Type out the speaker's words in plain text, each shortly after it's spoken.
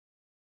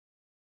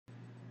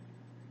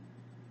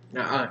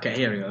Okay,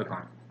 here we go. Come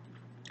on.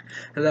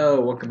 Hello,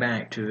 welcome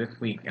back to this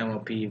week's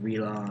MLP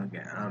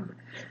vlog.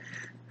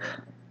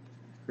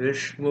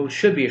 This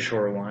should be a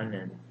short one,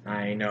 and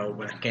I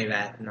know okay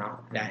that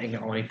ain't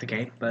always the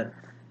case, but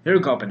here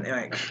we go. But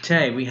anyway,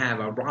 today we have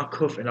a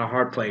Rockhoof and a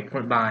hard play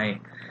put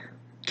by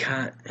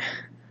Cat.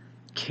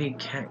 Dude,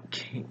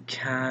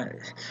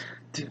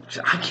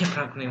 I can't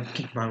properly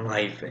keep my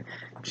life.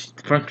 Just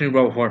properly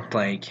wrote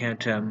horseplay.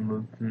 Can't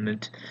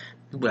movement.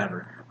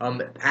 Whatever.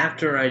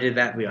 After I did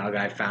that vlog,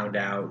 I found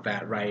out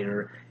that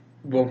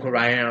local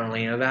writer in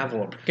Atlanta, that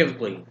will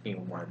typically,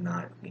 one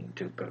not being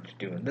too good to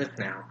doing this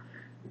now.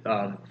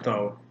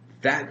 So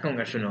that something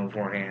I should know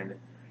beforehand,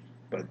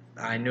 but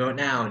I know it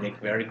now, and it's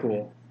very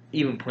cool.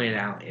 Even pointed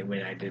out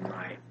when I did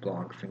my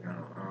blog thing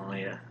on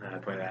Atlanta, I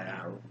put that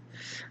out.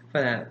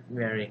 For that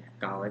very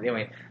solid.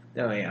 Anyway,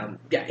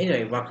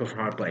 Rockhoof for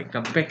hard play.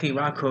 Basically,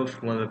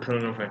 Rockhoof, one of the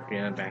pillars of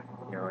back,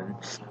 in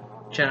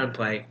Shadow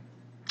play.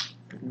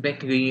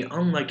 Basically,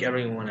 unlike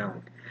everyone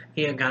else,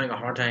 he had kind of a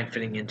hard time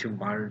fitting into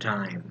modern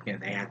time, and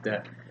they had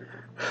to.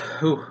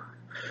 Whew,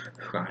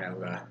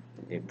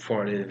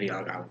 before the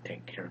vlog, I would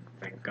take care of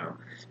things.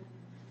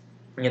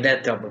 And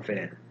that helped fit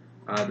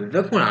in.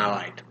 This one I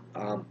liked.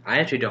 I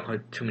actually don't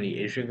have too many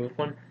issues with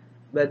one,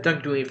 but it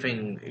doesn't do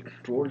anything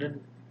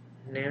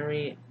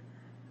extraordinary.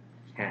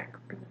 Hack,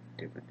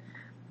 stupid.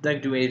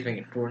 Doesn't do anything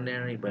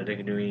extraordinary, but it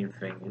doesn't do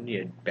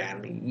anything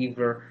badly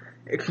either.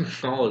 It's a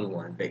solid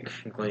one,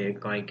 basically.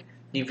 It's like,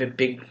 he's a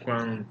big,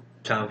 strong,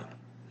 tough,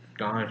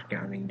 dodge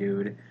counting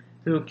dude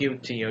who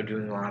guilty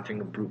doing a lot of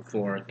things with brute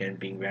force and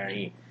being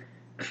very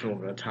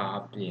over the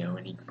top,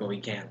 and he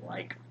can't,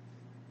 like,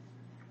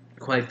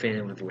 quite fit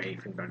in with the way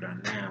things are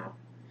done now.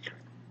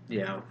 He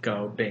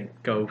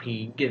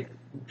gets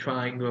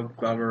trying to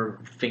cover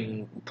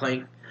thing,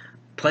 playing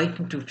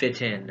to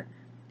fit in, and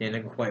it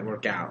doesn't quite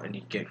work out, and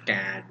you get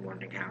sad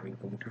wondering how he's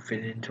going to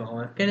fit into all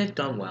that. And it's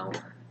done well.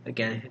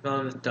 Again,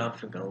 some of the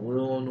stuff is a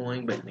little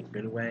annoying, but in a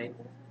good way.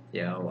 I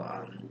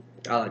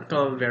like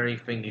some of the very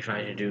things he's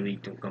trying to do, he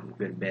can come a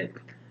good bit.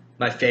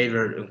 My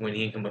favorite is when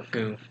he comes up,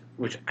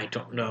 which I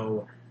don't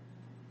know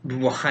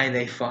why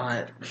they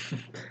fought.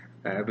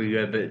 But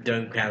it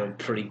does have a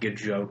pretty good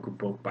joke with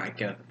both by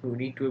Kevin who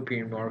need to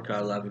appear more, because I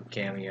love his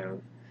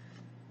cameos.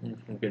 And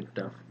some good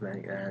stuff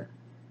like that.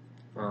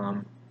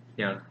 And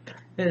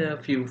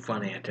a few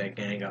fun antics,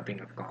 ending up being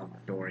a calm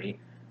story.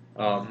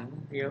 I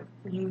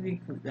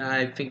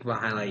think the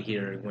highlight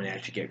here is when I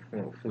actually get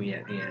Fui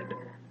at the end,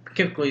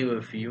 particularly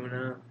with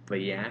Yuna, the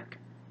Yak,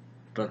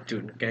 the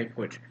student cake,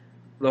 which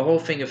the whole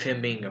thing of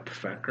him being a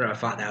professor, I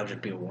thought that would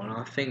just be a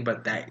one-off thing,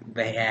 but that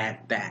they had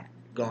that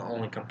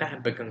only come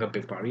back become a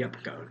big part of the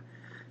episode.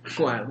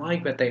 So I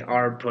like that they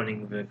are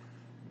putting the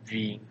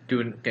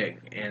student cake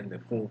and the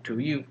fool to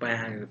you by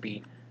having to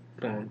be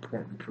more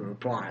important for the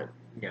plot.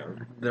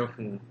 They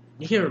can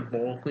hear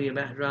boldly a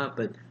backdrop,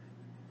 but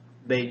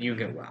they use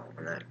it well,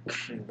 and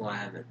I'm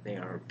glad that they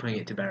are putting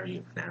it to better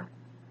use now.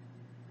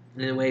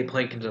 And the way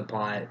play can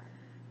apply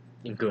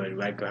it good,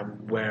 like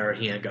where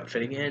he ended up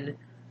fitting in,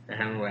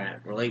 and how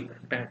that relates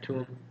back to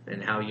him,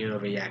 and how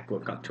the Yak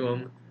look up to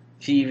him.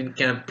 She even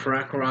kind of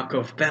Parakaraka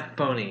of Pep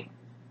Pony.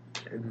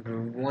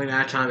 One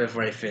at a time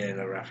before I fit in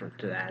a reference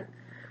to that.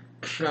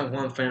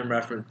 One fan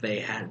reference they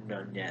hadn't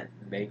done yet.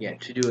 They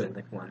get to do it in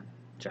this one,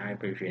 which I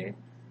appreciate.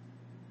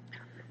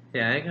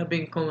 Yeah, I got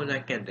being cool with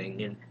that kind of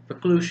thing, and the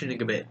conclusion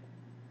is a bit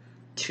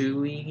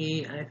too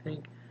easy, I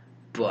think,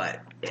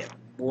 but it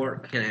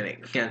works and it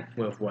makes sense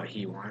with what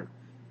he wants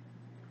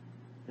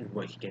and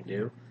what he can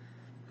do.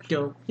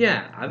 So,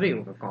 yeah, I think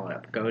we can call it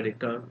episode.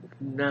 It's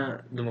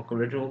not the most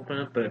original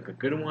one, but it's a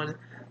good one.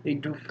 They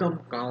do some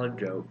solid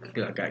jokes,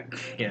 like I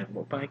can't,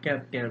 but I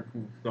kept the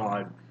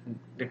solid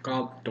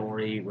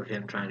story with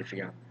him trying to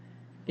figure out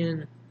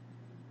again,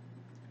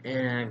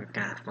 and it's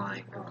kind of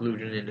fine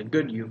conclusion and a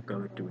good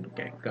Yuko doing the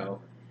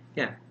get-go.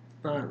 Yeah,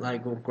 not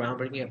like a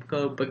groundbreaking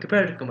episode, but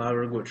compared to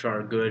Kamaru, which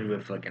are good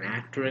with like an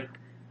asterisk,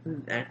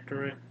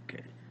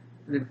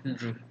 this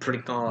is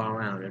pretty all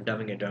around, and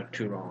dubbing it done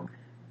too wrong.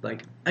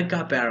 Like, I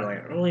got better,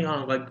 like, early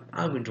on, like,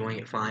 I'm enjoying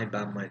it fine,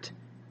 but I'm like,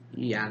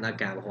 yeah, I'm not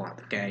gonna have a whole lot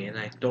to say, and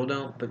I still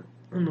don't, but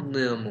I'm a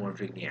little more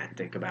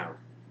enthusiastic about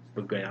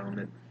the good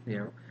element.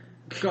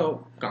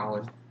 So,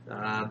 solid.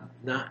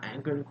 Not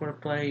as good as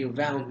play.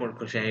 That one's more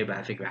cliche, but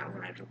I think that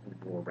one I just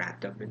more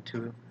wrapped up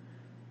into.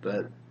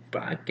 But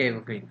I can't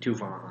look too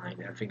far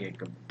behind. I think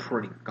it's a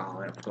pretty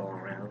solid all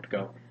around.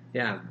 Go,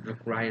 yeah, the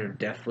writer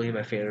definitely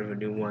my favorite of a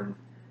new one.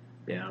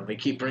 They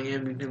keep bringing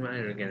in new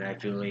writer again, I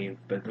believe,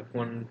 but the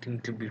one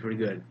seems to be pretty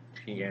good.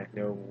 She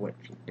know what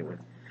she's doing.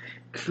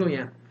 So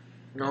yeah,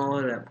 all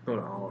of that episode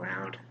all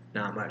around.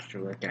 Not much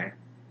to look at.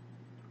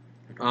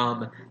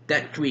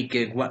 That tweak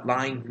is what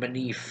lying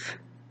beneath.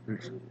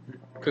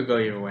 Could go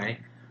either way.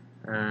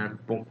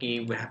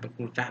 Bulky, what happened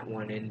with that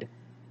one, and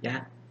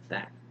yeah,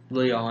 that's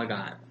really all I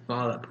got.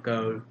 All up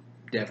go,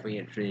 definitely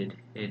interested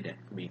in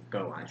next week.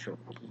 Go, I shall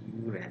see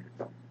you then.